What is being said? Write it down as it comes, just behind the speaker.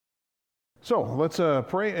So let's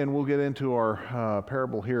pray and we'll get into our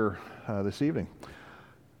parable here this evening.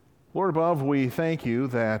 Lord above, we thank you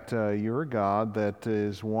that you're a God that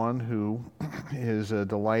is one who is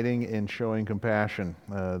delighting in showing compassion,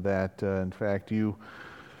 that in fact you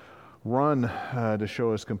run to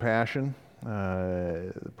show us compassion.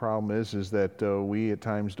 The problem is that we at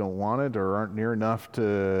times don't want it or aren't near enough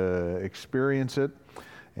to experience it.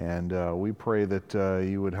 And we pray that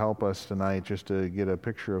you would help us tonight just to get a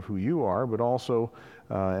picture of who you are, but also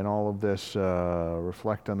in all of this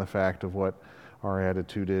reflect on the fact of what our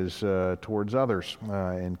attitude is towards others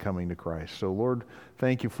in coming to Christ. So Lord,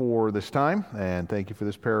 thank you for this time, and thank you for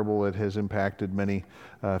this parable that has impacted many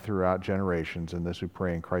throughout generations. And this we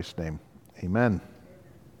pray in Christ's name. Amen.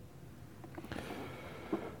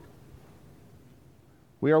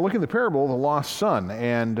 We are looking at the parable of the lost son,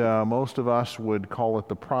 and most of us would call it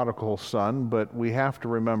the prodigal son, but we have to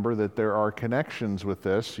remember that there are connections with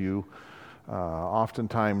this. You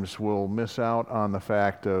oftentimes will miss out on the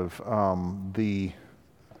fact of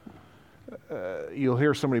you'll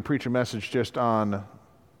hear somebody preach a message just on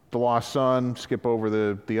the lost son, skip over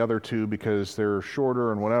the other two because they're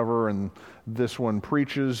shorter and whatever, and this one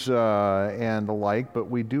preaches and the like,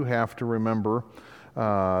 but we do have to remember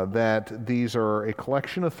that these are a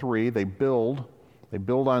collection of three. They build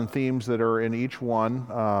on themes that are in each one.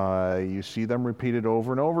 You see them repeated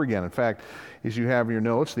over and over again. In fact, as you have in your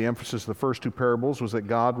notes, the emphasis of the first two parables was that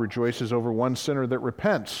God rejoices over one sinner that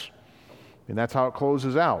repents. And that's how it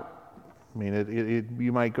closes out. I mean,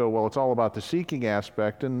 you might go, well, it's all about the seeking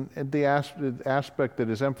aspect, and the aspect that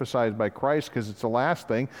is emphasized by Christ, because it's the last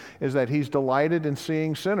thing, is that he's delighted in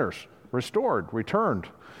seeing sinners restored, returned.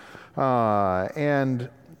 And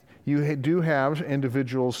you do have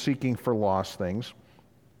individuals seeking for lost things.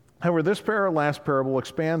 However, this last parable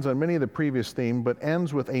expands on many of the previous themes, but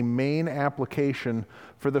ends with a main application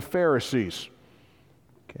for the Pharisees.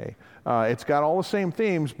 Okay, it's got all the same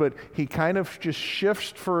themes, but he kind of just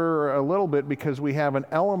shifts for a little bit because we have an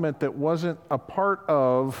element that wasn't a part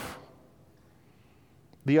of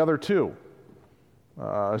the other two.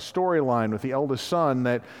 A storyline with the eldest son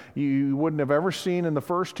that you wouldn't have ever seen in the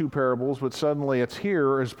first two parables, but suddenly it's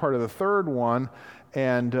here as part of the third one,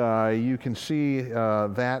 and you can see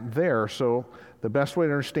that there. So the best way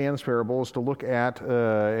to understand this parable is to look at,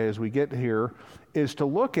 as we get here, is to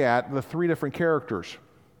look at the three different characters.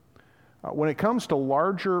 When it comes to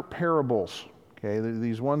larger parables, okay,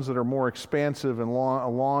 these ones that are more expansive and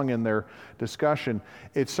long in their discussion,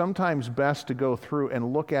 it's sometimes best to go through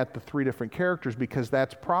and look at the three different characters, because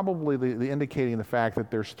that's probably the indicating the fact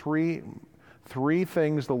that there's three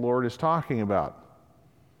things the Lord is talking about.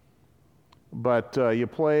 But you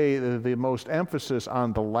play the most emphasis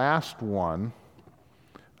on the last one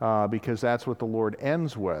because that's what the Lord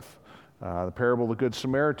ends with. The parable of the Good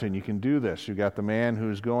Samaritan, you can do this. You've got the man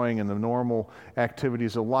who's going in the normal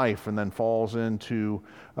activities of life and then falls into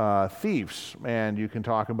thieves, and you can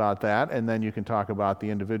talk about that, and then you can talk about the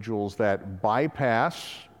individuals that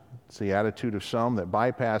bypass. It's the attitude of some that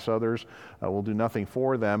bypass others, will do nothing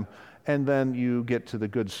for them, and then you get to the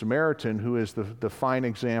Good Samaritan, who is the fine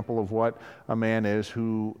example of what a man is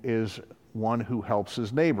who is one who helps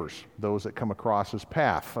his neighbors, those that come across his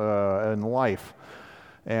path in life.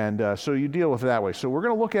 And so you deal with it that way. So we're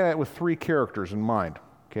going to look at it with three characters in mind.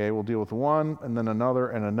 Okay, we'll deal with one, and then another,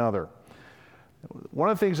 and another. One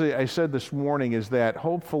of the things that I said this morning is that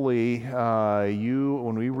hopefully you,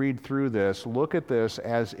 when we read through this, look at this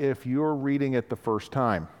as if you're reading it the first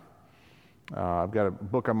time. I've got a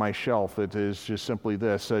book on my shelf that is just simply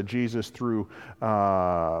this, Jesus through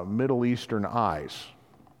Middle Eastern eyes.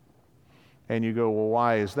 And you go, well,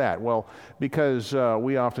 why is that? Well, because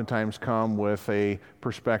we oftentimes come with a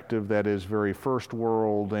perspective that is very first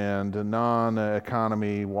world and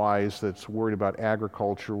non-economy wise, that's worried about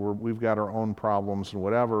agriculture. We've got our own problems and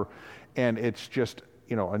whatever. And it's just,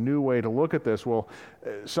 a new way to look at this. Well,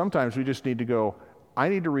 sometimes we just need to go, I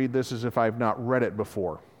need to read this as if I've not read it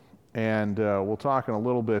before. And we'll talk in a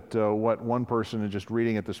little bit what one person just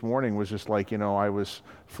reading it this morning was just like, I was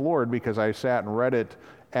floored because I sat and read it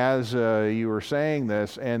as you were saying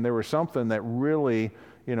this, and there was something that really,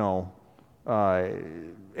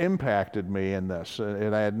 impacted me in this,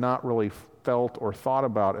 and I had not really felt or thought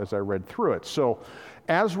about as I read through it. So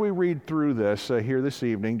as we read through this here this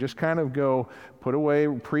evening, just kind of go, put away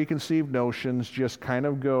preconceived notions, just kind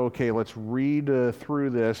of go, okay, let's read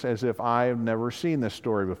through this as if I've never seen this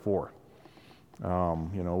story before.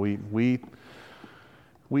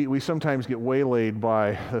 We sometimes get waylaid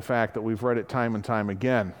by the fact that we've read it time and time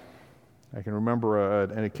again. I can remember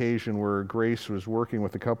an occasion where Grace was working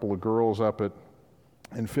with a couple of girls up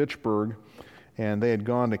in Fitchburg, And they had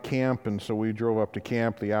gone to camp, and so we drove up to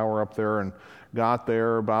camp, the hour up there, and got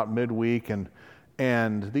there about midweek,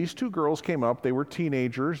 and these two girls came up. They were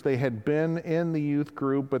teenagers. They had been in the youth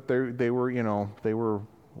group, but they were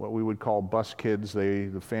what we would call bus kids.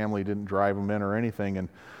 The family didn't drive them in or anything, and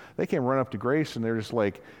they came running up to Grace, and they're just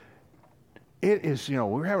like, it is,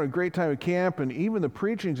 we're having a great time at camp, and even the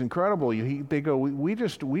preaching's incredible. They go, we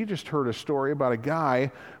just heard a story about a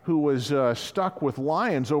guy who was stuck with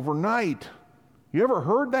lions overnight. You ever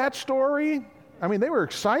heard that story? I mean, they were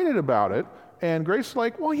excited about it. And Grace is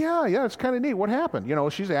like, well, yeah, it's kind of neat. What happened?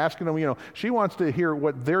 She's asking them, she wants to hear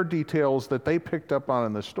what their details that they picked up on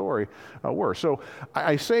in the story were. So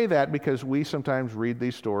I say that because we sometimes read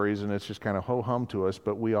these stories and it's just kind of ho-hum to us,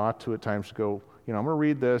 but we ought to at times go, I'm going to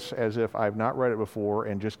read this as if I've not read it before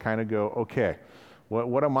and just kind of go, okay,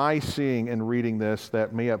 what am I seeing in reading this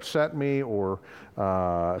that may upset me or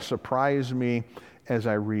surprise me as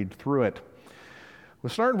I read through it? We'll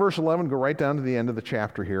start in verse 11, go right down to the end of the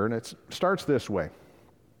chapter here, and it starts this way.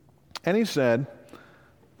 And he said,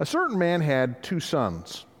 a certain man had 2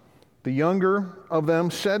 sons. The younger of them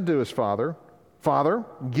said to his father, Father,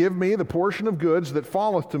 give me the portion of goods that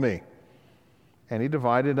falleth to me. And he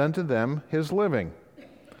divided unto them his living.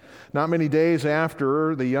 Not many days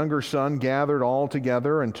after, the younger son gathered all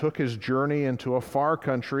together and took his journey into a far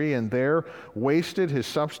country, and there wasted his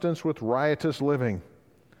substance with riotous living.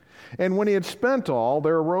 And when he had spent all,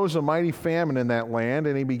 there arose a mighty famine in that land,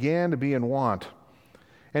 and he began to be in want.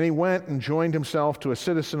 And he went and joined himself to a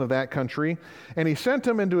citizen of that country, and he sent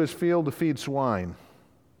him into his field to feed swine.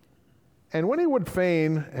 And when he would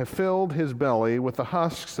fain have filled his belly with the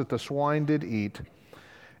husks that the swine did eat,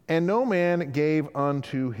 and no man gave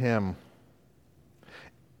unto him.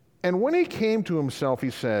 And when he came to himself, he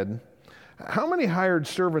said, How many hired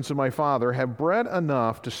servants of my father have bread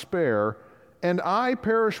enough to spare, and I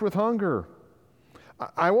perish with hunger?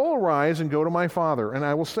 I will arise and go to my father, and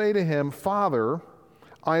I will say to him, Father,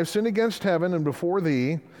 I have sinned against heaven and before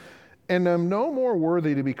thee, and am no more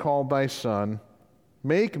worthy to be called thy son.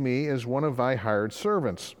 Make me as one of thy hired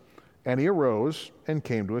servants. And he arose and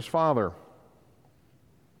came to his father.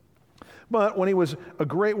 But when he was a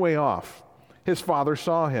great way off, his father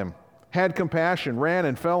saw him, had compassion, ran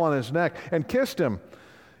and fell on his neck, and kissed him.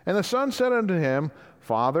 And the son said unto him,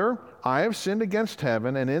 Father, I have sinned against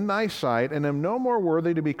heaven and in thy sight, and am no more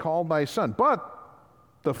worthy to be called thy son. But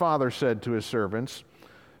the father said to his servants,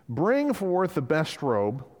 Bring forth the best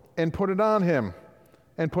robe, and put it on him,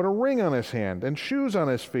 and put a ring on his hand, and shoes on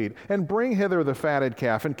his feet, and bring hither the fatted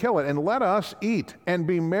calf, and kill it, and let us eat, and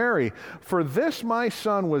be merry. For this my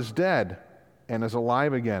son was dead, and is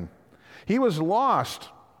alive again. He was lost,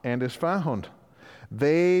 and is found.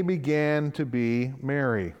 They began to be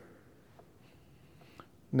merry.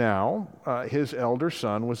 Now, his elder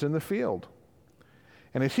son was in the field.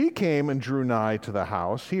 And as he came and drew nigh to the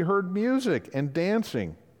house, he heard music and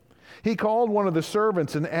dancing. He called one of the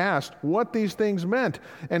servants and asked what these things meant.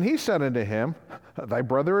 And he said unto him, Thy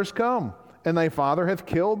brother is come, and thy father hath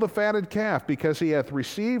killed the fatted calf, because he hath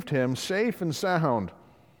received him safe and sound.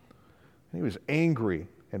 And he was angry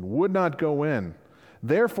and would not go in.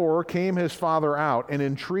 Therefore came his father out and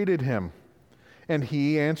entreated him. And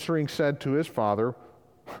he answering said to his father,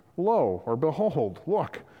 Lo, or behold,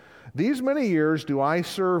 look, these many years do I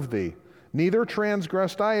serve thee, neither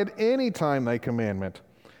transgressed I at any time thy commandment.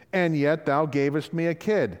 And yet thou gavest me a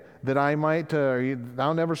kid, that I might,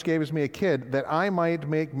 thou never gavest me a kid, that I might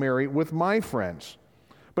make merry with my friends.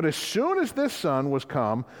 But as soon as this son was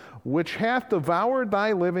come, which hath devoured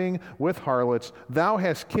thy living with harlots, thou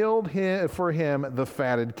hast killed him for him the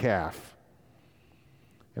fatted calf.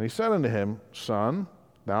 And he said unto him, Son,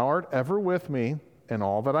 thou art ever with me, and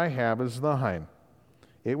all that I have is thine.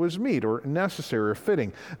 It was meet or necessary or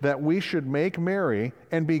fitting that we should make merry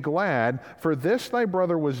and be glad, for this thy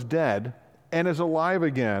brother was dead and is alive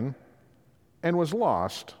again, and was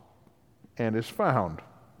lost and is found.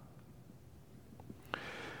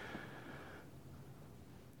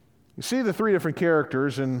 You see the 3 different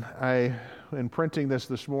characters, and in printing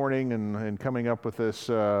this morning and coming up with this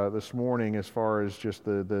this morning, as far as just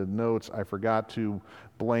the notes, I forgot to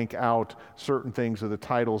blank out certain things of the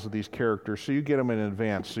titles of these characters, so you get them in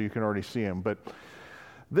advance so you can already see them. But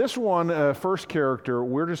this one, first character,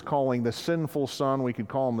 we're just calling the sinful son. We could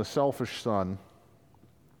call him the selfish son.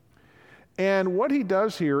 And what he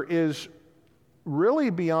does here is really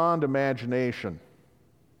beyond imagination.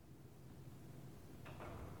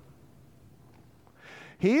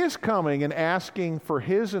 He is coming and asking for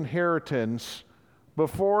his inheritance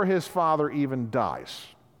before his father even dies.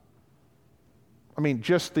 I mean,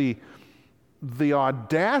 just the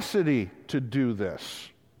audacity to do this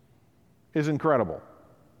is incredible.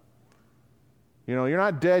 You know, you're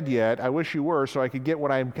not dead yet. I wish you were so I could get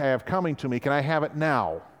what I have coming to me. Can I have it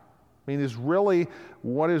now? I mean, is really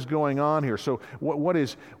what is going on here. So what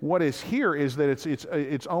is here is that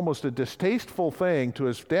it's almost a distasteful thing to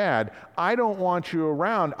his dad. I don't want you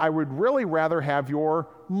around. I would really rather have your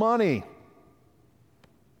money.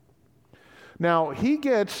 Now, he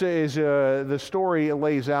gets, as the story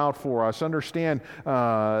lays out for us, understand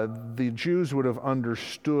the Jews would have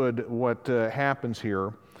understood what happens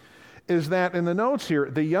here, is that in the notes here,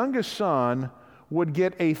 the youngest son would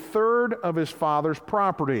get a third of his father's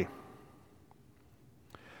property.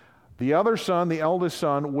 The other son, the eldest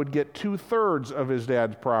son, would get 2/3 of his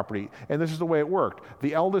dad's property. And this is the way it worked.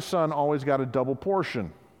 The eldest son always got a double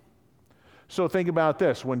portion. So think about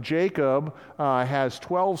this. When Jacob has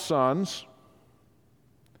 12 sons,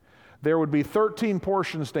 there would be 13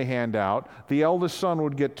 portions to hand out. The eldest son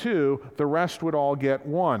would get 2. The rest would all get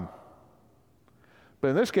 1. But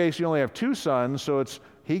in this case, you only have 2 sons, so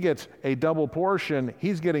he gets a double portion.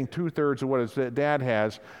 He's getting 2/3 of what his dad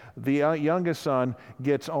has. The youngest son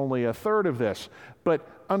gets only 1/3 of this. But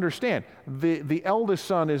understand, the eldest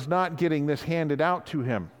son is not getting this handed out to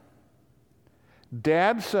him.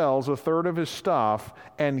 Dad sells 1/3 of his stuff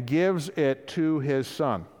and gives it to his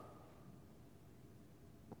son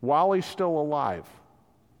while he's still alive.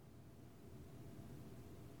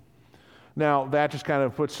 Now, that just kind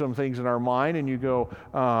of puts some things in our mind, and you go,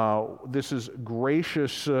 this is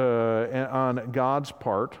gracious on God's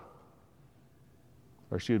part,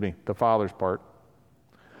 or excuse me, the Father's part.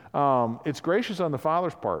 It's gracious on the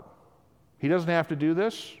Father's part. He doesn't have to do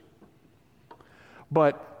this,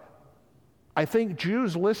 but I think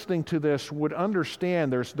Jews listening to this would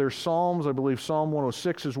understand. There's Psalms, I believe Psalm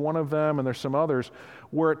 106 is one of them, and there's some others,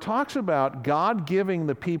 where it talks about God giving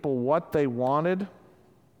the people what they wanted.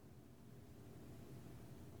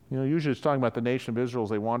 You know, usually it's talking about the nation of Israel as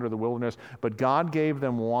they wander the wilderness, but God gave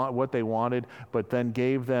them what they wanted, but then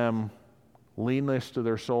gave them leanness to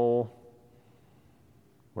their soul,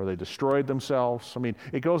 or they destroyed themselves. I mean,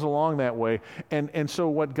 it goes along that way. And so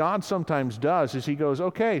what God sometimes does is he goes,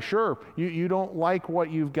 okay, sure, you don't like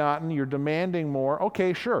what you've gotten, you're demanding more.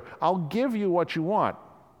 Okay, sure, I'll give you what you want.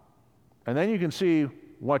 And then you can see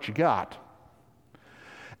what you got.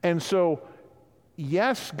 And so,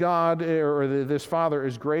 yes, God, or this Father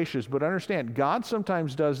is gracious, but understand, God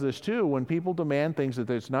sometimes does this too when people demand things that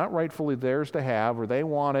it's not rightfully theirs to have, or they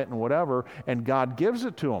want it and whatever, and God gives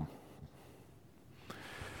it to them.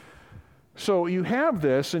 So you have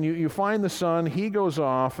this, and you find the son, he goes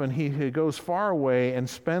off, and he goes far away and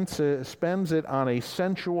spends it on a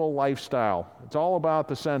sensual lifestyle. It's all about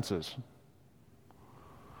the senses.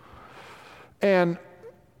 And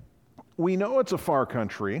we know it's a far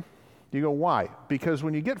country. You go, why? Because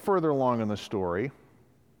when you get further along in the story,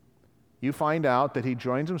 you find out that he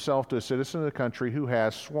joins himself to a citizen of the country who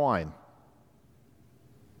has swine.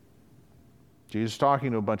 Jesus is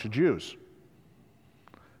talking to a bunch of Jews.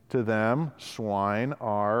 To them, swine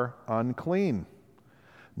are unclean.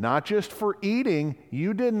 Not just for eating,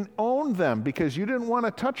 you didn't own them because you didn't want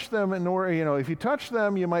to touch them in order, if you touch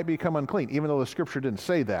them, you might become unclean, even though the scripture didn't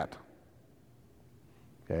say that.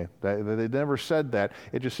 Okay, they never said that.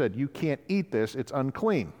 It just said, you can't eat this, it's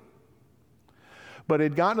unclean. But it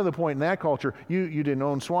had gotten to the point in that culture, you didn't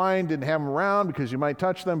own swine, didn't have them around because you might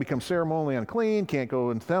touch them, become ceremonially unclean, can't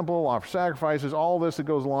go in the temple, offer sacrifices, all this that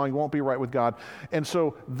goes along, you won't be right with God. And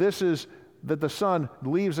so this is that the son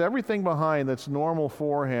leaves everything behind that's normal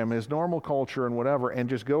for him, his normal culture and whatever, and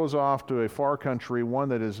just goes off to a far country, one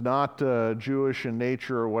that is not Jewish in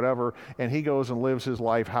nature or whatever, and he goes and lives his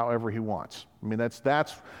life however he wants. I mean, that's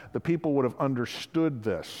the people would have understood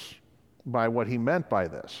this by what he meant by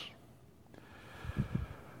this.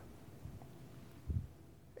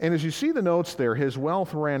 And as you see the notes there, his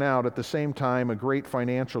wealth ran out at the same time a great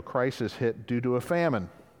financial crisis hit due to a famine.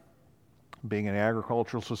 Being an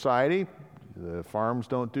agricultural society, the farms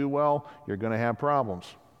don't do well, you're going to have problems.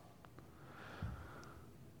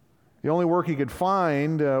 The only work he could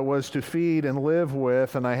find was to feed and live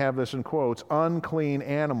with, and I have this in quotes, unclean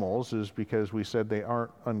animals, is because we said they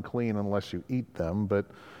aren't unclean unless you eat them, but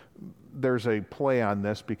there's a play on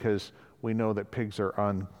this because we know that pigs are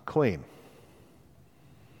unclean.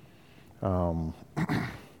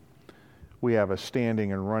 We have a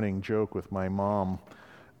standing and running joke with my mom.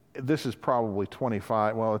 This is probably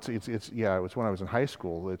 25, well, it was when I was in high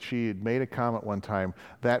school, that she had made a comment one time,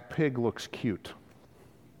 that pig looks cute.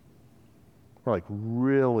 We're like,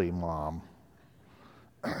 really, Mom?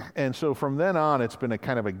 And so from then on, it's been a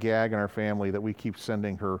kind of a gag in our family that we keep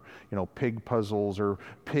sending her, pig puzzles or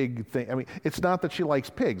pig thing. I mean, it's not that she likes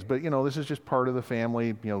pigs, but, this is just part of the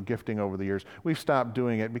family, gifting over the years. We've stopped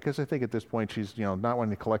doing it because I think at this point she's, not wanting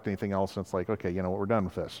to collect anything else. And it's like, okay, we're done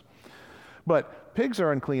with this. But pigs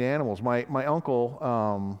are unclean animals. My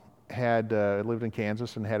uncle had lived in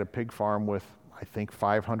Kansas and had a pig farm with, I think,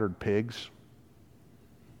 500 pigs.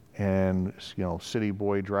 And, city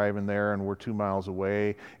boy driving there, and we're 2 miles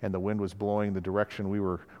away, and the wind was blowing the direction we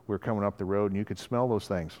were coming up the road, and you could smell those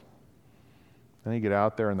things. Then you get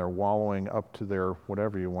out there, and they're wallowing up to their,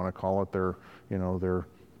 whatever you want to call it, their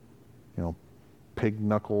pig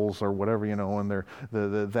knuckles or whatever, and they're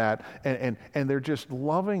that, and they're just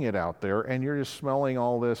loving it out there, and you're just smelling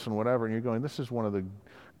all this and whatever, and you're going, this is one of the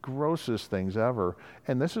grossest things ever,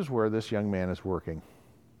 and this is where this young man is working.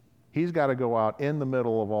 He's got to go out in the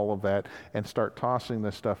middle of all of that and start tossing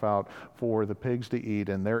this stuff out for the pigs to eat,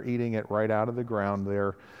 and they're eating it right out of the ground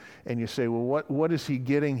there. And you say, well, what is he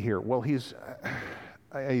getting here? Well,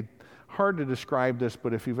 hard to describe this,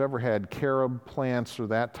 but if you've ever had carob plants or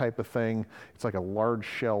that type of thing, it's like a large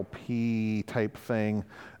shell pea type thing,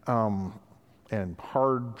 and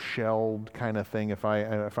hard-shelled kind of thing, if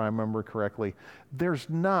I remember correctly. There's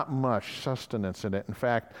not much sustenance in it. In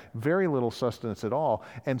fact, very little sustenance at all.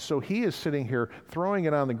 And so he is sitting here throwing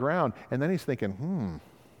it on the ground, and then he's thinking,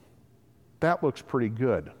 that looks pretty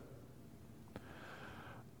good.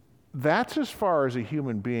 That's as far as a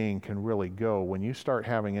human being can really go when you start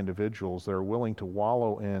having individuals that are willing to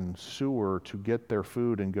wallow in sewer to get their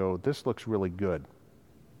food and go, this looks really good.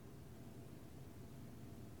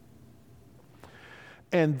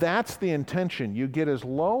 And that's the intention. You get as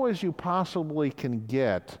low as you possibly can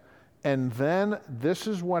get, and then this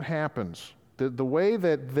is what happens. The way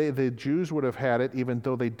that the Jews would have had it, even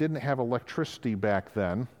though they didn't have electricity back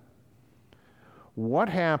then, what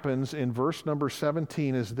happens in verse number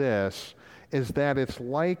 17 is that it's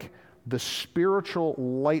like the spiritual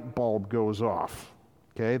light bulb goes off.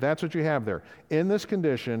 Okay, that's what you have there. In this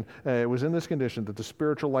condition, it was in this condition that the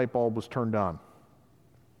spiritual light bulb was turned on.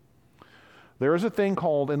 There is a thing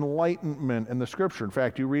called enlightenment in the Scripture. In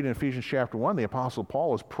fact, you read in Ephesians chapter 1, the Apostle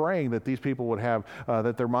Paul is praying that these people would have,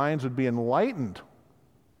 that their minds would be enlightened.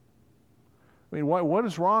 I mean, what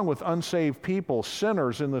is wrong with unsaved people,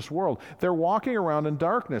 sinners in this world? They're walking around in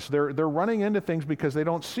darkness. They're running into things because they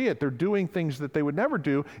don't see it. They're doing things that they would never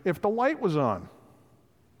do if the light was on.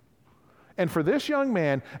 And for this young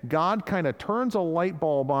man, God kind of turns a light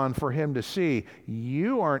bulb on for him to see,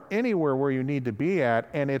 you aren't anywhere where you need to be at,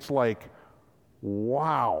 and it's like,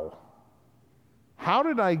 wow, how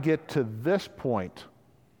did I get to this point?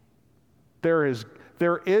 There is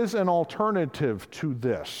an alternative to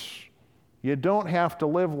this. You don't have to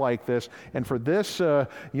live like this. And for this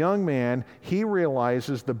young man, he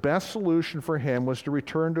realizes the best solution for him was to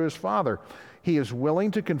return to his father. He is willing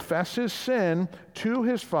to confess his sin to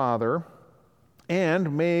his father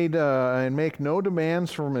and make no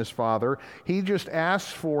demands from his father. He just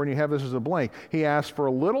asks for, and you have this as a blank, he asks for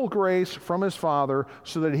a little grace from his father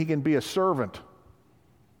so that he can be a servant.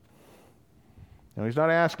 Now, he's not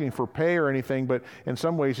asking for pay or anything, but in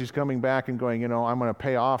some ways he's coming back and going, I'm going to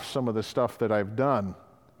pay off some of the stuff that I've done.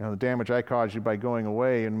 The damage I caused you by going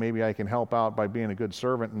away, and maybe I can help out by being a good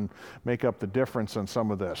servant and make up the difference on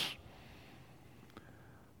some of this.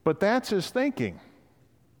 But that's his thinking.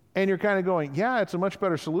 And you're kind of going, yeah, it's a much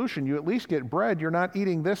better solution. You at least get bread. You're not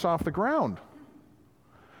eating this off the ground.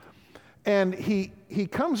 And he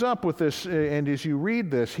comes up with this, and as you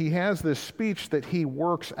read this, he has this speech that he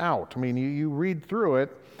works out. I mean, you read through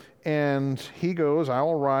it, and he goes, I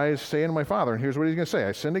will rise, saying to my father. And here's what he's going to say.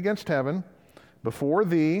 I sinned against heaven, before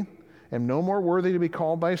thee, am no more worthy to be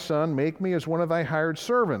called thy son. Make me as one of thy hired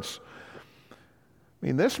servants. I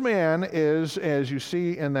mean, this man is, as you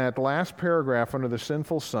see in that last paragraph under the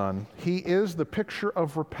sinful son, he is the picture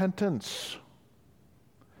of repentance.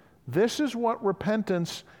 This is what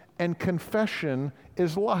repentance and confession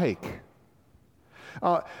is like.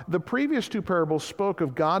 The previous two parables spoke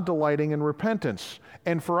of God delighting in repentance.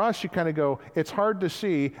 And for us, you kind of go, it's hard to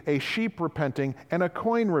see a sheep repenting and a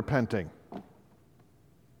coin repenting.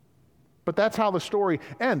 But that's how the story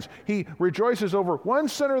ends. He rejoices over one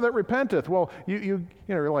sinner that repenteth. Well,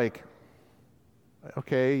 you're like,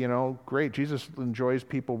 okay, great. Jesus enjoys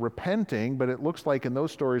people repenting, but it looks like in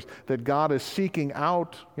those stories that God is seeking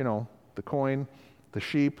out, the coin, the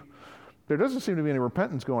sheep. There doesn't seem to be any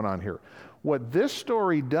repentance going on here. What this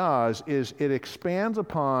story does is it expands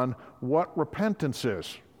upon what repentance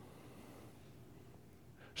is.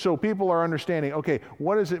 So people are understanding, okay,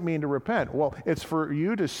 what does it mean to repent? Well, it's for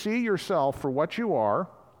you to see yourself for what you are,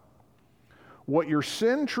 what your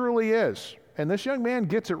sin truly is. And this young man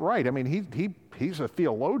gets it right. I mean, he's a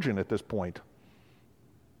theologian at this point,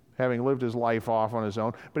 having lived his life off on his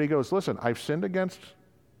own. But he goes, listen, I've sinned against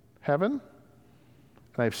heaven,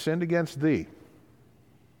 and I've sinned against thee.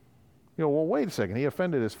 You know, well, wait a second. He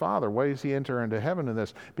offended his father. Why does he enter into heaven in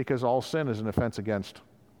this? Because all sin is an offense against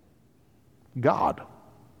God.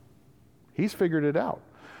 He's figured it out.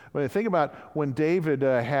 When you think about when David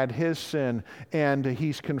had his sin and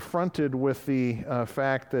he's confronted with the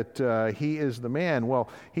fact that he is the man. Well,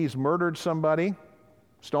 he's murdered somebody,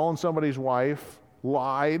 stolen somebody's wife,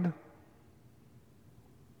 lied,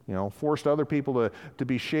 forced other people to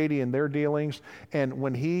be shady in their dealings. And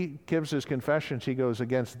when he gives his confessions, he goes,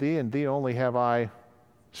 against thee and thee only have I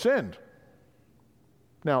sinned.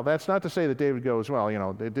 Now, that's not to say that David goes, well,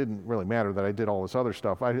 it didn't really matter that I did all this other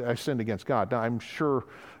stuff. I sinned against God. Now, I'm sure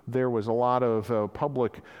there was a lot of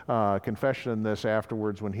public confession in this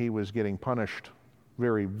afterwards when he was getting punished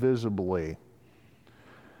very visibly.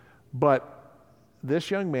 But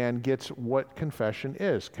this young man gets what confession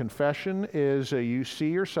is. Confession is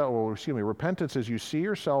repentance is you see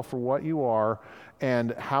yourself for what you are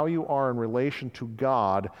and how you are in relation to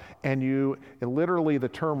God. And literally the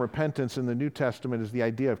term repentance in the New Testament is the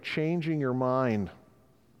idea of changing your mind.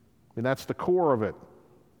 And that's the core of it.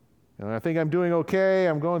 I think I'm doing okay,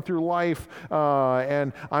 I'm going through life,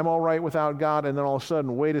 and I'm all right without God, and then all of a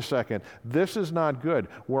sudden, wait a second, this is not good.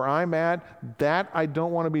 Where I'm at, that I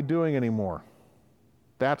don't want to be doing anymore.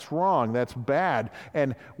 That's wrong. That's bad.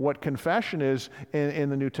 And what confession is in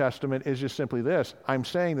the New Testament is just simply this. I'm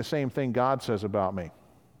saying the same thing God says about me.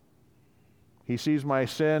 He sees my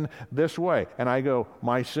sin this way, and I go,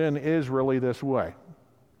 my sin is really this way.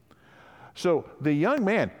 So the young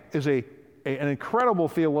man is an incredible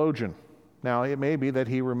theologian. Now, it may be that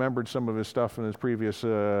he remembered some of his stuff in his previous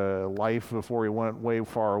life before he went way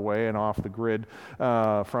far away and off the grid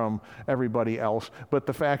from everybody else. But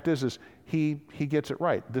the fact is he gets it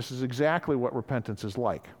right. This is exactly what repentance is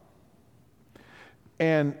like.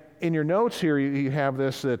 And in your notes here, you have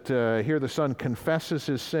this, that here the son confesses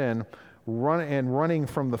his sin, running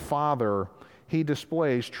from the father, he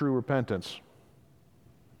displays true repentance.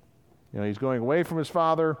 He's going away from his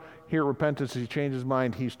father. Here, repentance, he changes his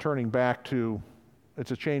mind. He's turning back to,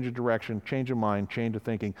 it's a change of direction, change of mind, change of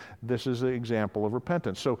thinking. This is an example of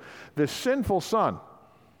repentance. So this sinful son,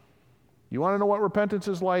 you want to know what repentance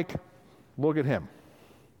is like? Look at him.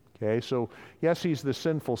 Okay, so yes, he's the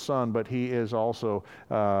sinful son, but he is also,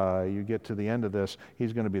 you get to the end of this,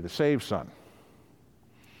 he's going to be the saved son.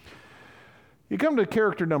 You come to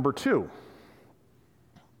character number 2.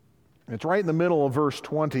 It's right in the middle of verse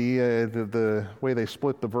 20, the way they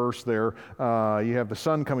split the verse there. You have the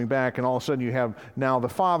son coming back, and all of a sudden you have now the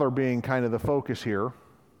father being kind of the focus here.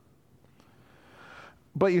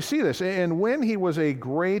 But you see this, and when he was a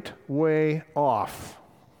great way off.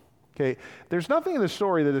 Okay, there's nothing in the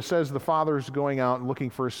story that it says the father's going out and looking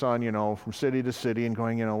for his son, from city to city and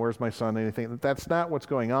going, where's my son, anything. That's not what's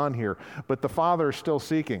going on here. But the father is still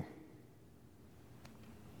seeking.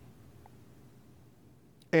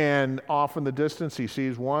 And off in the distance, he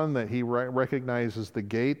sees one that he recognizes the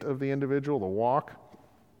gait of the individual, the walk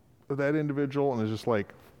of that individual, and is just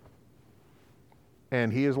like,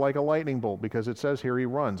 and he is like a lightning bolt, because it says here he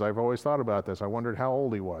runs. I've always thought about this. I wondered how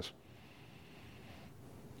old he was.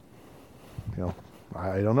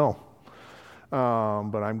 I don't know.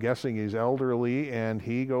 But I'm guessing he's elderly, and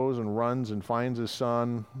he goes and runs and finds his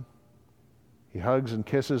son. He hugs and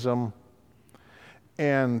kisses him.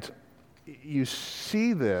 And you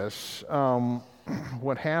see this,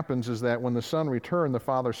 what happens is that when the son returned, the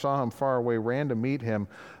father saw him far away, ran to meet him.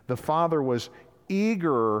 The father was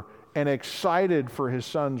eager and excited for his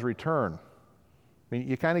son's return. I mean,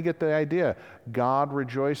 you kind of get the idea. God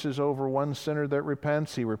rejoices over one sinner that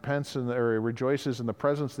repents. He rejoices in the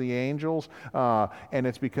presence of the angels, and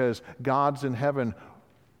it's because God's in heaven,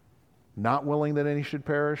 not willing that any should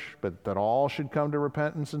perish, but that all should come to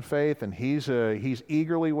repentance and faith. And he's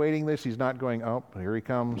eagerly waiting this. He's not going, oh, here he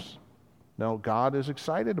comes. No, God is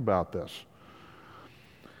excited about this.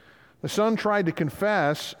 The son tried to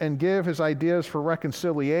confess and give his ideas for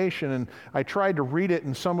reconciliation, and I tried to read it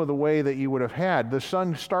in some of the way that you would have had. The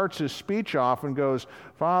son starts his speech off and goes,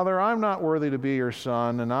 Father, I'm not worthy to be your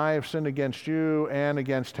son, and I have sinned against you and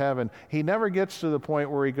against heaven. He never gets to the point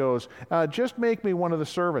where he goes, just make me one of the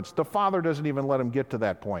servants. The father doesn't even let him get to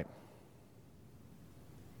that point.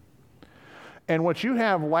 And what you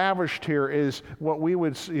have lavished here is what we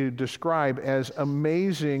would describe as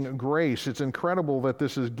amazing grace. It's incredible that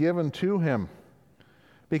this is given to him.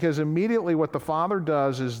 Because immediately what the father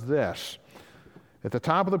does is this. At the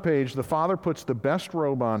top of the page, the father puts the best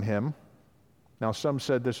robe on him, Now, some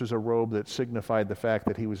said this was a robe that signified the fact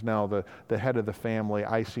that he was now the head of the family.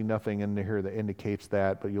 I see nothing in here that indicates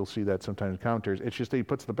that, but you'll see that sometimes in commentaries. It's just that he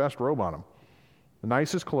puts the best robe on him, the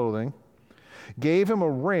nicest clothing, gave him a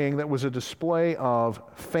ring that was a display of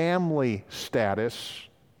family status.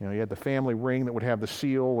 You know, you had the family ring that would have the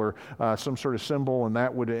seal or some sort of symbol, and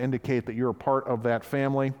that would indicate that you're a part of that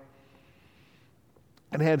family.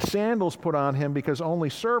 And had sandals put on him because only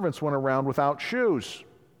servants went around without shoes.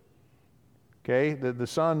 Okay, the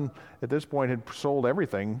son at this point had sold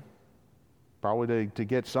everything, probably to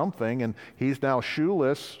get something, and he's now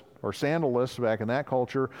shoeless or sandalless back in that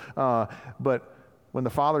culture. But when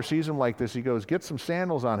the father sees him like this, he goes, get some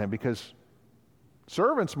sandals on him, because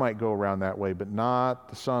servants might go around that way, but not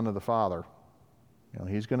the son of the father. You know,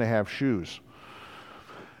 he's going to have shoes.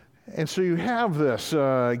 And so you have this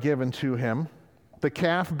given to him. The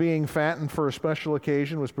calf being fattened for a special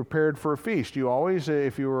occasion was prepared for a feast. You always,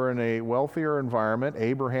 if you were in a wealthier environment,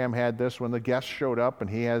 Abraham had this when the guests showed up and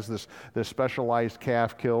he has this specialized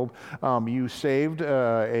calf killed. You saved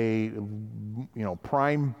a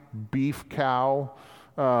prime beef cow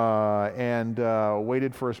and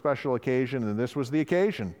waited for a special occasion, and this was the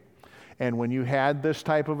occasion. And when you had this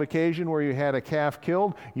type of occasion where you had a calf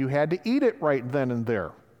killed, you had to eat it right then and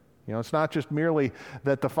there. You know, it's not just merely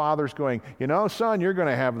that the father's going, you know, son, you're going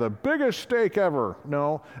to have the biggest steak ever.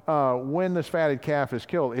 No, when this fatted calf is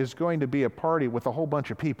killed, it's going to be a party with a whole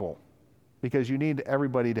bunch of people, because you need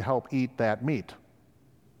everybody to help eat that meat.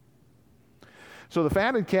 So the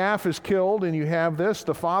fatted calf is killed, and you have this.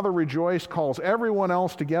 The father rejoiced, calls everyone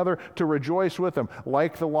else together to rejoice with him,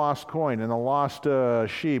 like the lost coin and the lost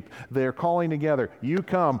sheep. They're calling together. You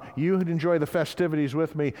come, you enjoy the festivities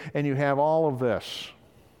with me, and you have all of this.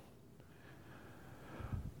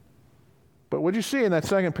 But what you see in that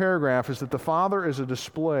second paragraph is that the Father is a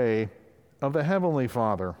display of the Heavenly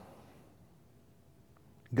Father.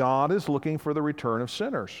 God is looking for the return of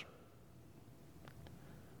sinners.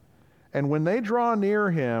 And when they draw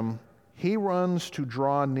near Him, He runs to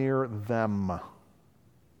draw near them.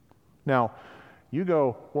 Now, you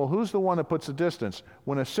go, well, who's the one that puts the distance?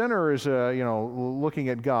 When a sinner is, looking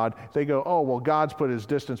at God, they go, oh, well, God's put His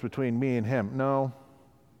distance between me and him.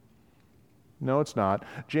 No, it's not.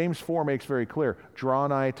 James 4 makes very clear, draw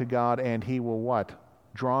nigh to God and He will what?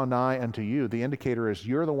 Draw nigh unto you. The indicator is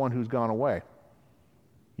you're the one who's gone away.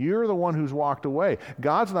 You're the one who's walked away.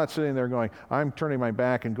 God's not sitting there going, I'm turning my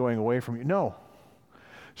back and going away from you. No.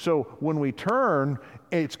 So when we turn,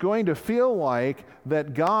 it's going to feel like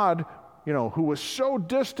that God, who was so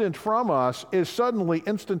distant from us, is suddenly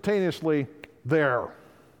instantaneously there.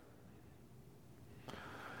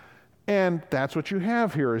 And that's what you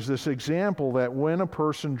have here, is this example that when a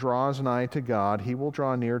person draws nigh to God, He will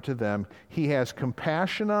draw near to them. He has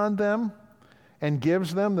compassion on them and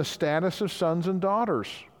gives them the status of sons and daughters.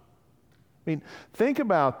 I mean, think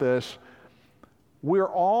about this. We're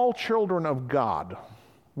all children of God.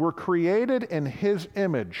 We're created in His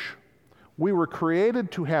image. We were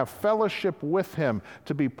created to have fellowship with Him,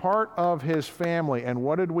 to be part of His family. And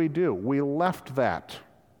what did we do? We left that.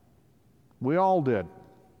 We all did.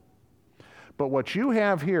 But what you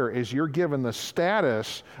have here is you're given the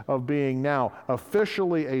status of being now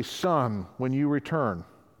officially a son when you return,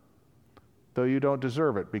 though you don't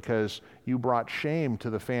deserve it because you brought shame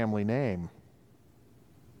to the family name.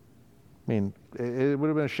 I mean, it would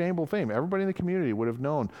have been a shameful thing. Everybody in the community would have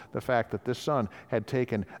known the fact that this son had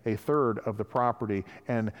taken a third of the property,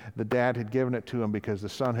 and the dad had given it to him because the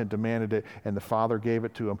son had demanded it, and the father gave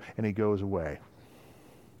it to him, and he goes away.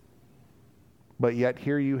 But yet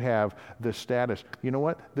here you have this status. You know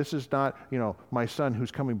what? This is not, my son who's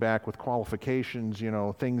coming back with qualifications,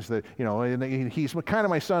 things that, and he's kind of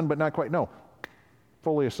my son, but not quite. No,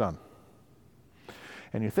 fully a son.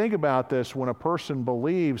 And you think about this, when a person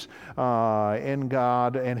believes in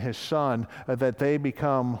God and His Son, that they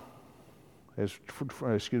become, as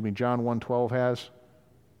John 1:12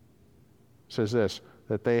 says this,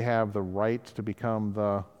 that they have the right to become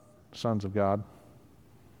the sons of God.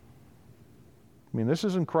 I mean, this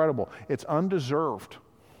is incredible. It's undeserved.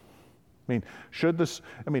 I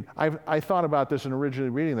mean, I thought about this in originally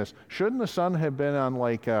reading this. Shouldn't the son have been on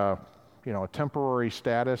a temporary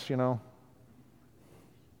status,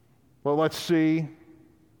 Well, let's see.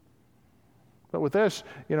 But with this,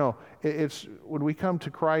 it's when we come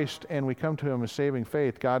to Christ and we come to Him as saving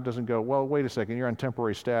faith, God doesn't go, well, wait a second, you're on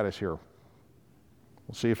temporary status here.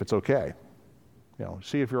 We'll see if it's okay.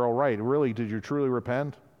 See if you're all right. Really, did you truly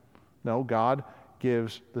repent? No, God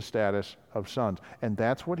gives the status of sons. And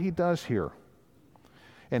that's what He does here.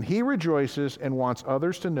 And he rejoices and wants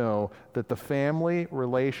others to know that the family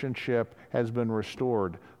relationship has been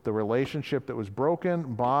restored. The relationship that was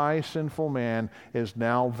broken by sinful man is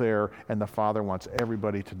now there, and the Father wants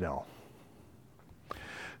everybody to know.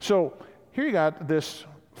 So here you got this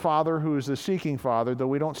father who is the seeking father, though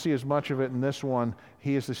we don't see as much of it in this one.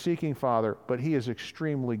 He is the seeking father, but he is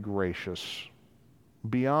extremely gracious,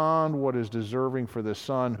 beyond what is deserving for the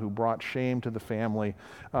son who brought shame to the family.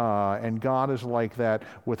 And God is like that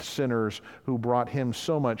with sinners who brought him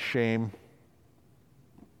so much shame.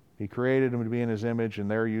 He created them to be in his image, and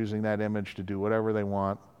they're using that image to do whatever they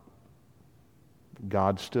want.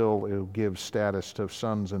 God still gives status to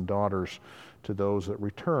sons and daughters to those that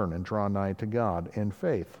return and draw nigh to God in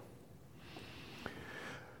faith.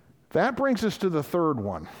 That brings us to the third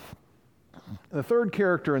one. The third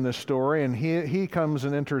character in this story, and he comes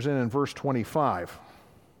and enters in verse 25.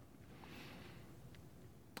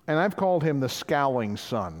 And I've called him the scowling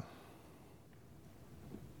son.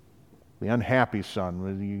 The unhappy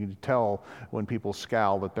son. You can tell when people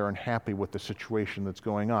scowl that they're unhappy with the situation that's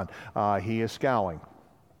going on. He is scowling.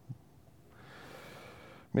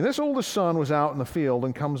 I mean, this oldest son was out in the field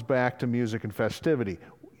and comes back to music and festivity.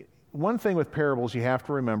 One thing with parables you have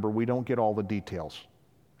to remember, we don't get all the details.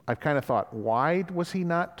 I've kind of thought, why was he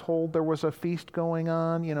not told there was a feast going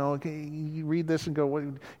on? You know, you read this and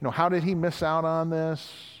go, how did he miss out on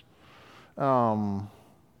this? But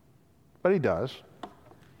he does.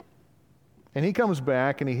 And he comes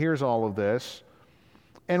back and he hears all of this.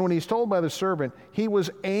 And when he's told by the servant, he was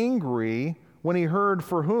angry when he heard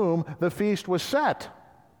for whom the feast was set.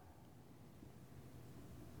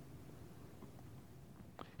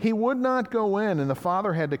 He would not go in, and the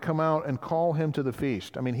father had to come out and call him to the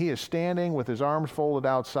feast. I mean, he is standing with his arms folded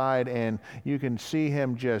outside, and you can see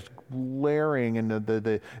him just glaring in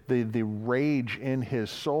the rage in his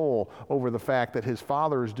soul over the fact that his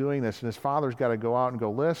father is doing this, and his father's got to go out and go,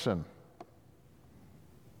 listen.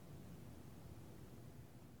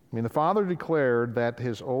 I mean, the father declared that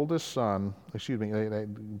his oldest son,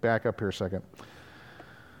 back up here a second.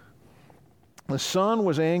 The son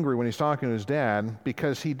was angry when he's talking to his dad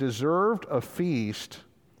because he deserved a feast,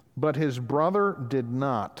 but his brother did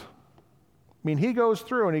not. I mean, he goes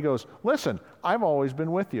through and he goes, listen, I've always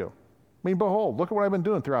been with you. I mean, behold, look at what I've been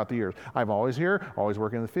doing throughout the years. I'm always here, always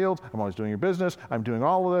working in the fields, I'm always doing your business, I'm doing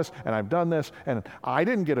all of this, and I've done this, and I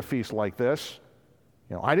didn't get a feast like this.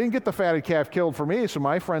 I didn't get the fatted calf killed for me so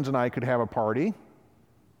my friends and I could have a party.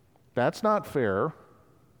 That's not fair.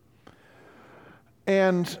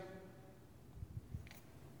 And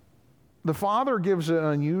the father gives an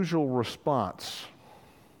unusual response.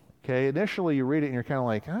 Okay, initially you read it and you're kind of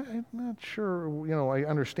like, I'm not sure, I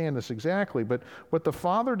understand this exactly. But what the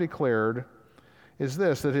father declared is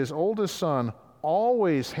this, that his oldest son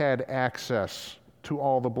always had access to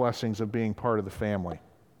all the blessings of being part of the family.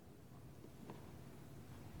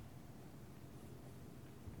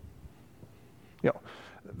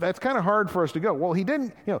 That's kind of hard for us to go. Well, he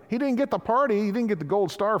didn't get the party, he didn't get the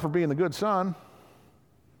gold star for being the good son.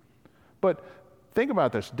 But think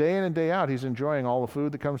about this. Day in and day out, he's enjoying all the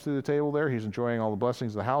food that comes through the table there. He's enjoying all the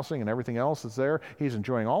blessings of the housing and everything else that's there. He's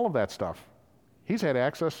enjoying all of that stuff. He's had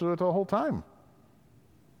access to it the whole time.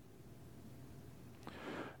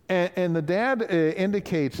 And the dad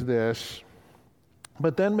indicates this,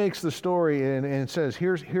 but then makes the story and says,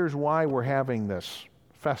 here's why we're having this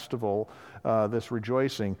festival, this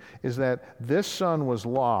rejoicing, is that this son was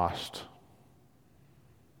lost,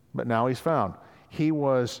 but now he's found. He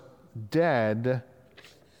was dead,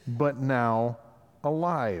 but now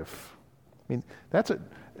alive. I mean, this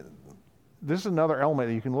is another element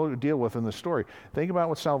that you can deal with in the story. Think about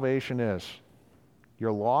what salvation is.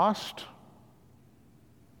 You're lost,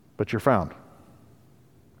 but you're found.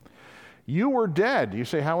 You were dead. You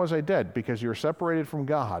say, how was I dead? Because you're separated from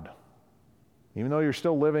God. Even though you're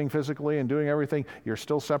still living physically and doing everything, you're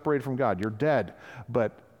still separated from God. You're dead,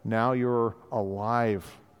 but now you're alive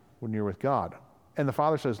when you're with God. And the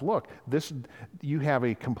father says, look, you have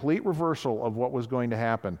a complete reversal of what was going to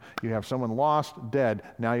happen. You have someone lost, dead,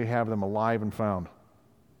 now you have them alive and found.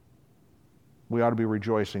 We ought to be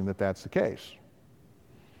rejoicing that that's the case.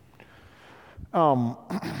 So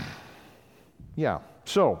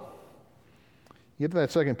you get to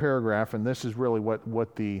that second paragraph, and this is really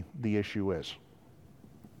what the issue is.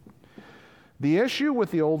 The issue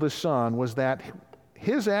with the oldest son was that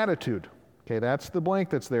his attitude, okay, that's the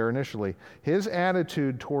blank that's there initially, his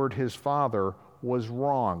attitude toward his father was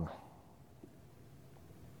wrong.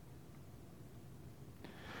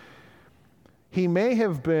 He may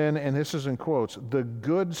have been, and this is in quotes, the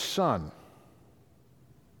good son,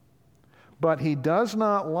 but he does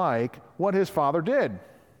not like what his father did.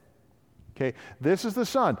 Okay, this is the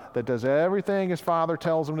son that does everything his father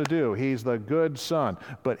tells him to do. He's the good son.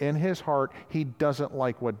 But in his heart, he doesn't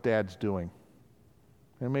like what dad's doing.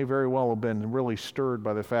 It may very well have been really stirred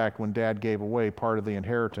by the fact when dad gave away part of the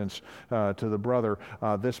inheritance to the brother.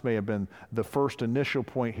 This may have been the first initial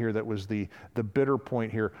point here that was the bitter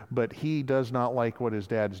point here. But he does not like what his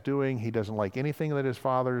dad's doing. He doesn't like anything that his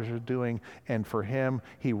father is doing. And for him,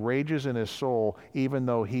 he rages in his soul, even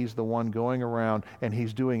though he's the one going around and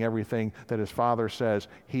he's doing everything that his father says.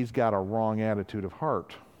 He's got a wrong attitude of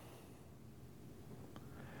heart.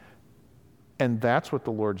 And that's what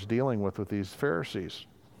the Lord's dealing with these Pharisees.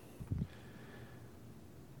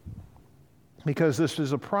 Because this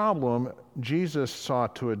is a problem Jesus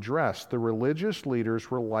sought to address. The religious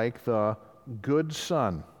leaders were like the good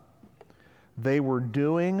son. They were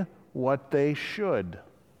doing what they should. I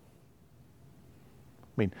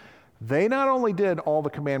mean, they not only did all the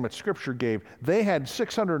commandments Scripture gave, they had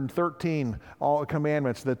 613 all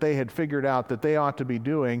commandments that they had figured out that they ought to be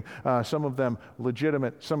doing, some of them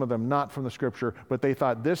legitimate, some of them not from the Scripture, but they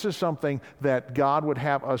thought this is something that God would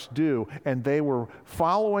have us do, and they were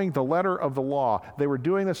following the letter of the law. They were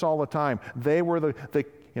doing this all the time. They were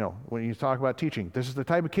when you talk about teaching, this is the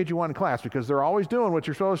type of kid you want in class because they're always doing what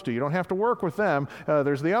you're supposed to. You don't have to work with them.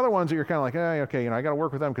 There's the other ones that you're kind of like, okay, I got to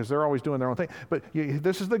work with them because they're always doing their own thing. But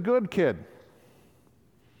this is the good kid.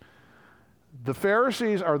 The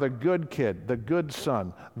Pharisees are the good kid, the good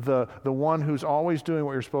son, the one who's always doing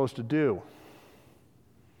what you're supposed to do.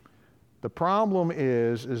 The problem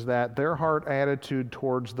is that their heart attitude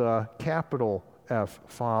towards the capital F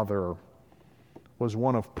Father was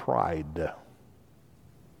one of pride.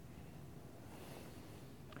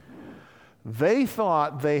 They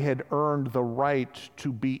thought they had earned the right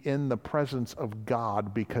to be in the presence of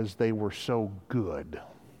God because they were so good.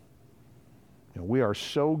 We are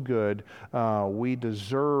so good, we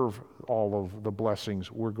deserve all of the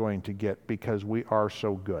blessings we're going to get because we are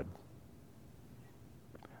so good.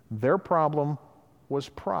 Their problem was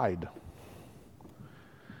pride.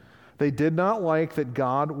 They did not like that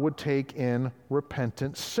God would take in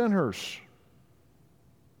repentant sinners.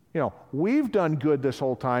 We've done good this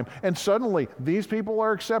whole time, and suddenly these people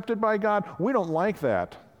are accepted by God. We don't like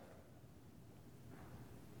that.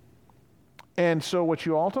 And so what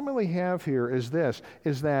you ultimately have here is that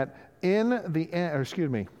in the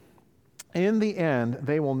end,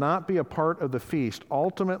 they will not be a part of the feast.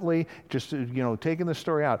 Ultimately, just taking the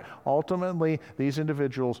story out, ultimately these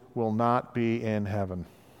individuals will not be in heaven.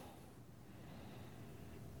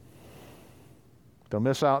 They'll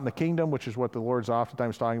miss out in the kingdom, which is what the Lord's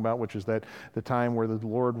oftentimes talking about, which is that the time where the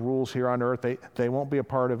Lord rules here on earth. They won't be a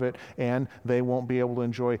part of it, and they won't be able to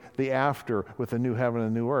enjoy the after with the new heaven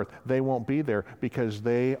and new earth. They won't be there because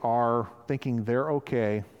they are thinking they're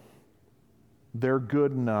okay, they're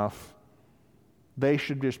good enough, they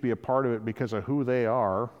should just be a part of it because of who they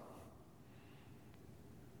are.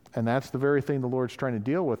 And that's the very thing the Lord's trying to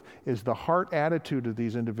deal with, is the heart attitude of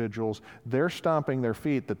these individuals. They're stomping their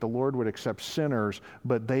feet that the Lord would accept sinners,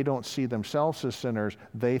 but they don't see themselves as sinners.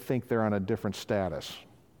 They think they're on a different status.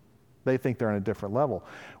 They think they're on a different level,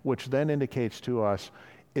 which then indicates to us,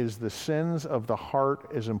 is the sins of the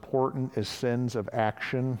heart as important as sins of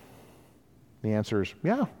action? The answer is,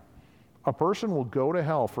 yeah. A person will go to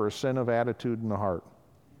hell for a sin of attitude in the heart.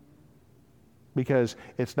 Because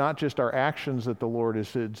it's not just our actions that the Lord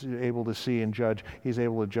is able to see and judge. He's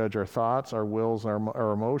able to judge our thoughts, our wills,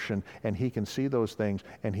 our emotion, and He can see those things,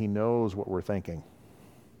 and He knows what we're thinking.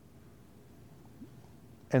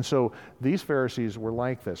 And so these Pharisees were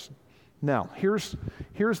like this. Now, here's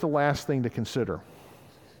the last thing to consider.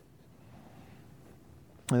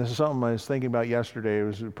 And this is something I was thinking about yesterday. I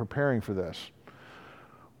was preparing for this.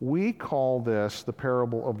 We call this the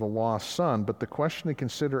parable of the lost son, but the question to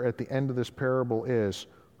consider at the end of this parable is,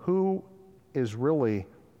 who is really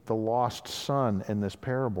the lost son in this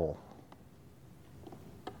parable?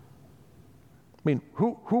 I mean,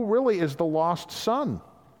 who really is the lost son?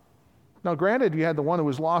 Now, granted, you had the one who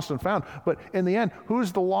was lost and found, but in the end,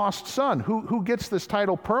 who's the lost son? Who gets this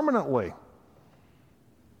title permanently?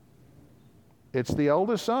 It's the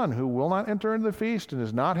eldest son who will not enter into the feast and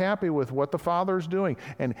is not happy with what the father is doing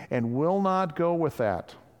and will not go with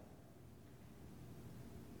that.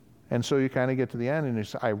 And so you kind of get to the end, and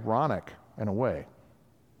it's ironic in a way.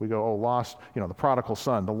 We go, lost, the prodigal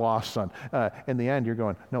son, the lost son. In the end, you're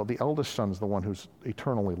going, no, the eldest son's the one who's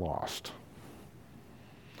eternally lost.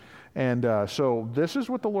 And so this is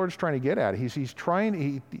what the Lord's trying to get at.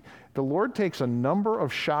 The Lord takes a number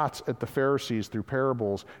of shots at the Pharisees through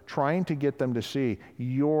parables, trying to get them to see,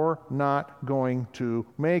 you're not going to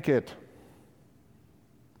make it.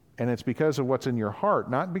 And it's because of what's in your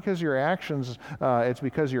heart, not because of your actions. It's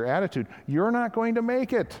because of your attitude. You're not going to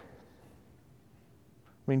make it.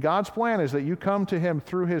 I mean, God's plan is that you come to him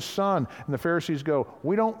through his Son, and the Pharisees go,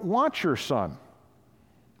 we don't want your Son.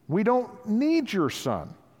 We don't need your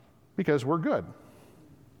Son because we're good.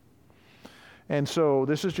 And so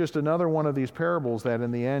this is just another one of these parables that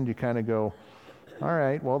in the end you kind of go, all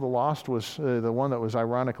right, well, the lost was, the one that was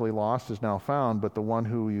ironically lost is now found, but the one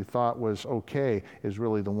who you thought was okay is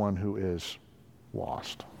really the one who is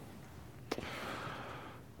lost.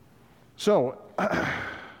 So,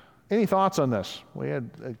 any thoughts on this? We had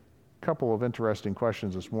a couple of interesting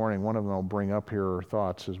questions this morning. One of them I'll bring up here, or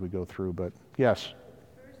thoughts as we go through, but yes?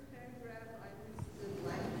 First paragraph, I missed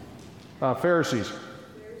the blank. Pharisees.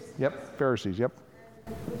 Yep, Pharisees, yep.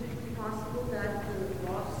 Would it be possible that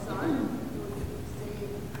the lost son would say,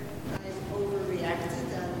 I've overreacted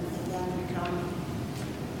and then become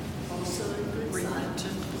also a good son?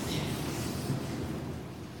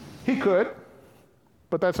 He could,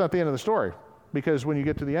 but that's not the end of the story. Because when you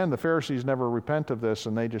get to the end, the Pharisees never repent of this,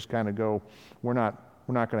 and they just kind of go, we're not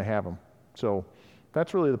going to have him. So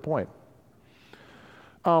that's really the point.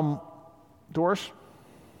 Doris?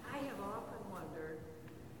 I have often wondered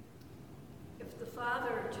if the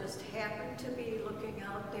father just happened to be looking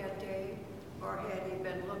out that day, or had he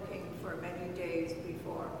been looking for many days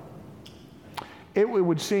before? It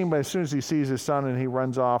would seem, but as soon as he sees his son and he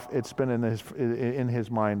runs off, it's been in his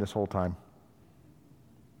mind this whole time.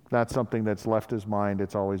 That's something that's left his mind.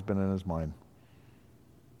 It's always been in his mind.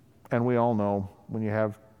 And we all know when you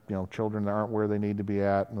have, children that aren't where they need to be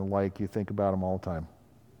at and the like, you think about them all the time.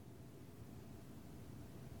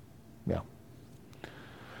 Yeah.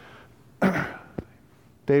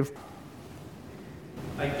 Dave?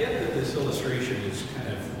 I get that this illustration is kind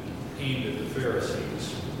of aimed at the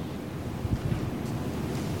Pharisees.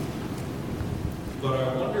 But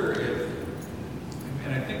I wonder if,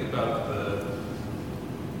 and I think about the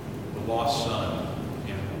lost son,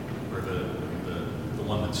 or the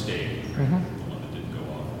one that stayed, the one that didn't go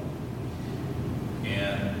off.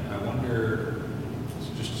 And I wonder, it's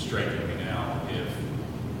just striking me now, if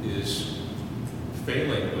his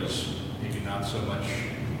failing was maybe not so much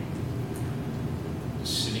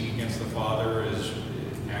sinning against the Father as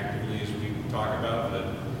actively as we talk about, but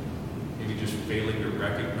maybe just failing to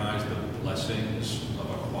recognize the blessings of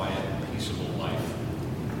a quiet, peaceable life.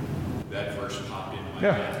 That verse popped into my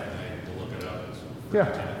head.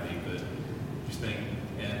 Timothy, but just think,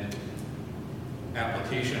 and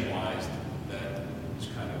application-wise, that is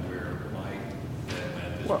kind of where my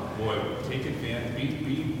head went. Boy, take advantage,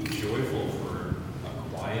 be joyful for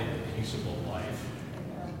a quiet, peaceable life.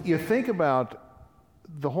 You think about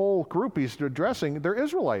the whole group he's addressing, they're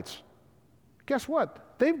Israelites. Guess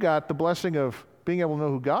what? They've got the blessing of being able to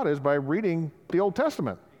know who God is by reading the Old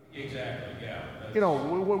Testament. Exactly, yeah.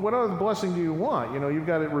 What other blessing do you want? You've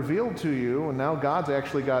got it revealed to you, and now God's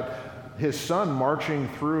actually got his son marching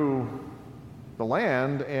through the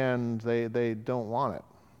land, and they don't want it.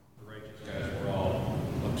 The righteous guys were all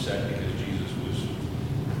upset because Jesus was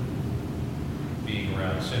being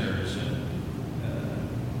around sinners and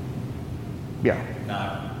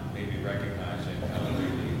not maybe recognizing how they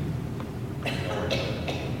really were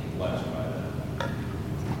blessed by that.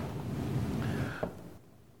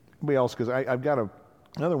 Anybody else? Because I've got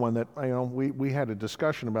another one that we had a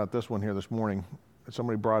discussion about this one here this morning.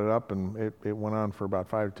 Somebody brought it up, and it went on for about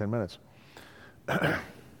 5 to 10 minutes.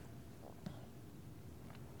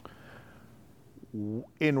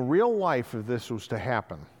 In real life, if this was to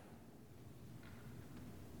happen,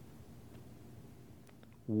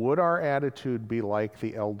 would our attitude be like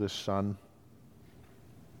the eldest son?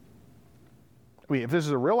 I mean, if this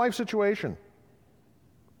is a real life situation,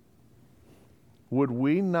 would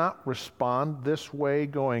we not respond this way,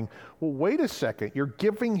 going, well, wait a second, you're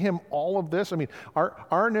giving him all of this? I mean,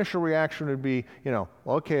 our initial reaction would be,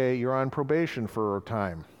 okay, you're on probation for a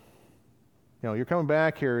time. You're coming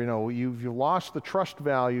back here, you've lost the trust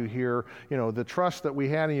value here, the trust that we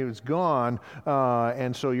had in you is gone,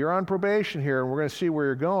 and so you're on probation here, and we're going to see where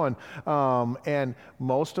you're going. And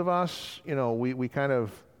most of us, we kind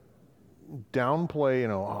of downplay,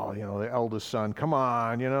 the eldest son, come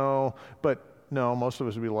on, but no, most of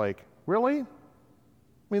us would be like, really? I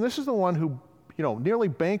mean, this is the one who, nearly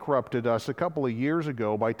bankrupted us a couple of years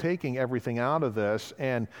ago by taking everything out of this,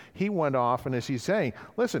 and he went off, and as he's saying,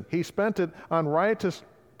 listen, he spent it on riotous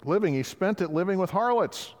living. He spent it living with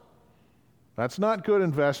harlots. That's not good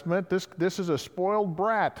investment. This is a spoiled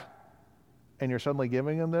brat. And you're suddenly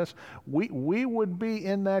giving him this? We would be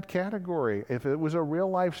in that category. If it was a real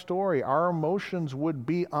life story, our emotions would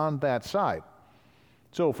be on that side.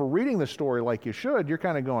 So if we're reading the story like you should, you're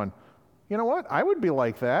kind of going, you know what? I would be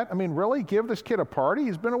like that. I mean, really? Give this kid a party?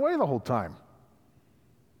 He's been away the whole time.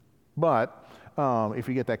 But if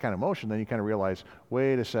you get that kind of emotion, then you kind of realize,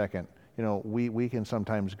 wait a second. We can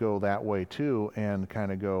sometimes go that way too and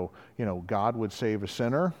kind of go, God would save a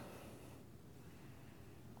sinner?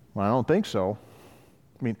 Well, I don't think so.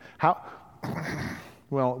 I mean, how?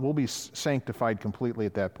 Well, we'll be sanctified completely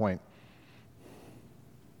at that point.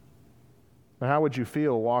 But how would you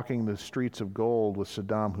feel walking the streets of gold with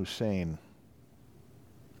Saddam Hussein?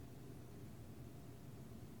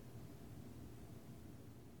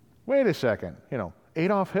 Wait a second,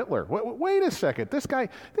 Adolf Hitler. Wait a second, this guy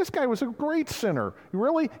was a great sinner.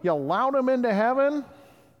 Really? You allowed him into heaven?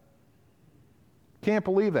 Can't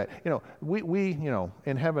believe that. We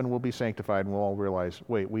in heaven we'll be sanctified and we'll all realize,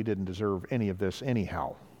 wait, we didn't deserve any of this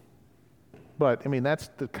anyhow. But, I mean, that's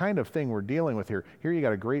the kind of thing we're dealing with here. Here you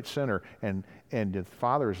got a great sinner, and the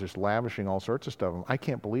Father is just lavishing all sorts of stuff on him. I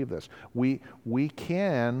can't believe this. We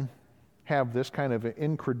can have this kind of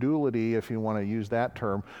incredulity, if you want to use that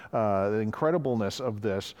term, the incredibleness of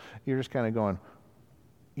this. You're just kind of going,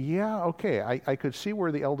 yeah, okay, I could see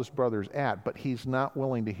where the eldest brother's at, but he's not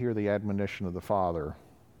willing to hear the admonition of the Father.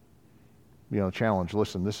 Challenge,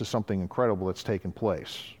 listen, this is something incredible that's taken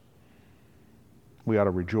place. We ought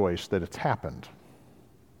to rejoice that it's happened,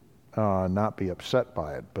 not be upset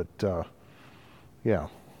by it. But, yeah.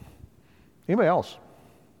 Anybody else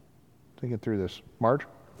thinking through this? Marge?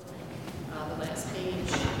 The last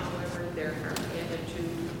page, however, their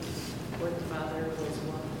attitude toward the Father was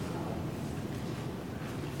one of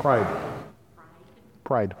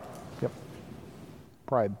Pride. Yep.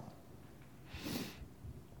 Pride.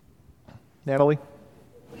 Natalie?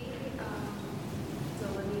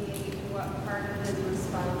 Delineate what part of his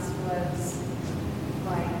response was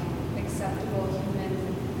like acceptable human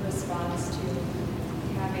response to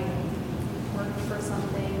having worked for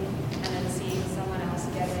something and then seeing someone else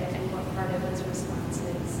get it, and what part of his response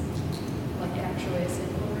is like actually a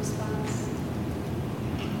sinful response.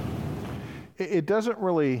 It doesn't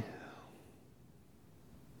really,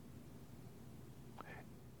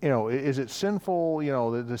 is it sinful,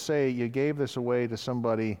 to say you gave this away to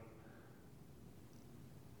somebody?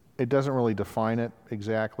 It doesn't really define it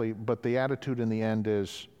exactly, but the attitude in the end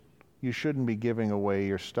is you shouldn't be giving away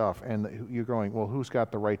your stuff. And you're going, well, who's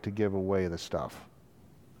got the right to give away the stuff?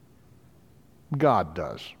 God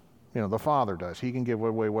does. The Father does. He can give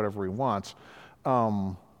away whatever he wants.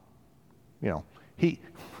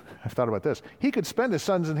 I've thought about this. He could spend his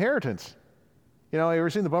son's inheritance. You ever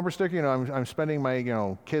seen the bumper sticker? I'm spending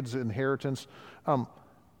my, kid's inheritance.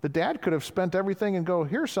 The dad could have spent everything and go,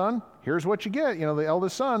 here, son, here's what you get, the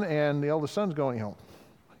eldest son, and the eldest son's going,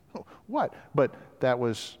 what? But that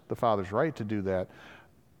was the father's right to do that.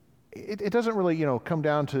 It doesn't really, come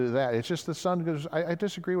down to that. It's just the son goes, I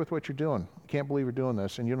disagree with what you're doing. I can't believe you're doing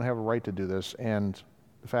this, and you don't have a right to do this. And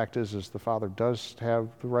the fact is the father does have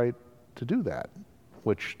the right to do that,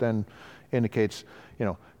 which then indicates,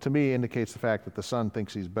 to me, indicates the fact that the son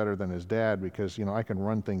thinks he's better than his dad because, I can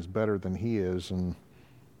run things better than he is, and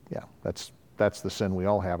yeah, that's the sin we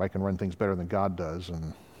all have. I can run things better than God does,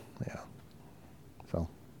 and yeah. So,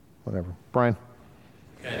 whatever. Brian?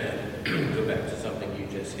 Kind of go back to something you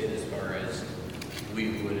just hit as far as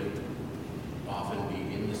we would often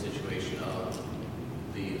be in the situation of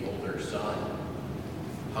the older son.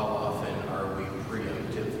 How often are we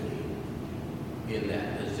preemptively in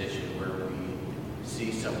that position where we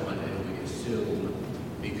see someone and we assume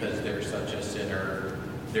because they're such a sinner,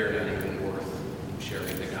 they're not even worth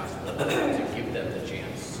sharing the gospel to give them the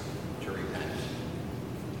chance to repent?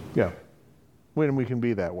 Yeah. When we can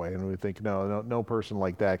be that way, and we think, no person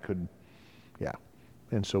like that could, yeah.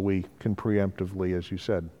 And so we can preemptively, as you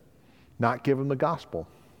said, not give them the gospel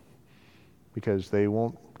because they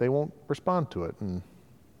won't respond to it, and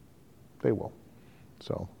they will.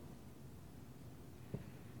 So,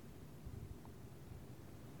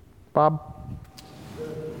 Bob?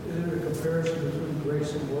 Is there a comparison between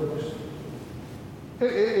grace and works?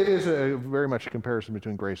 It is very much a comparison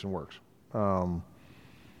between grace and works.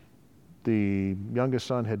 The youngest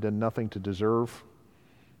son had done nothing to deserve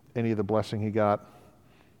any of the blessing he got,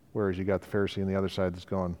 whereas you got the Pharisee on the other side that's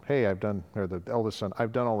going, hey, the eldest son,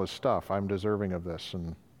 I've done all this stuff, I'm deserving of this.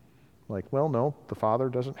 And like, well, no, the Father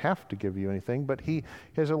doesn't have to give you anything, but he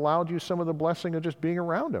has allowed you some of the blessing of just being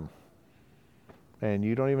around him. And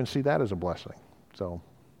you don't even see that as a blessing. So,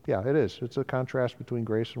 yeah, it is. It's a contrast between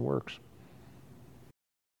grace and works.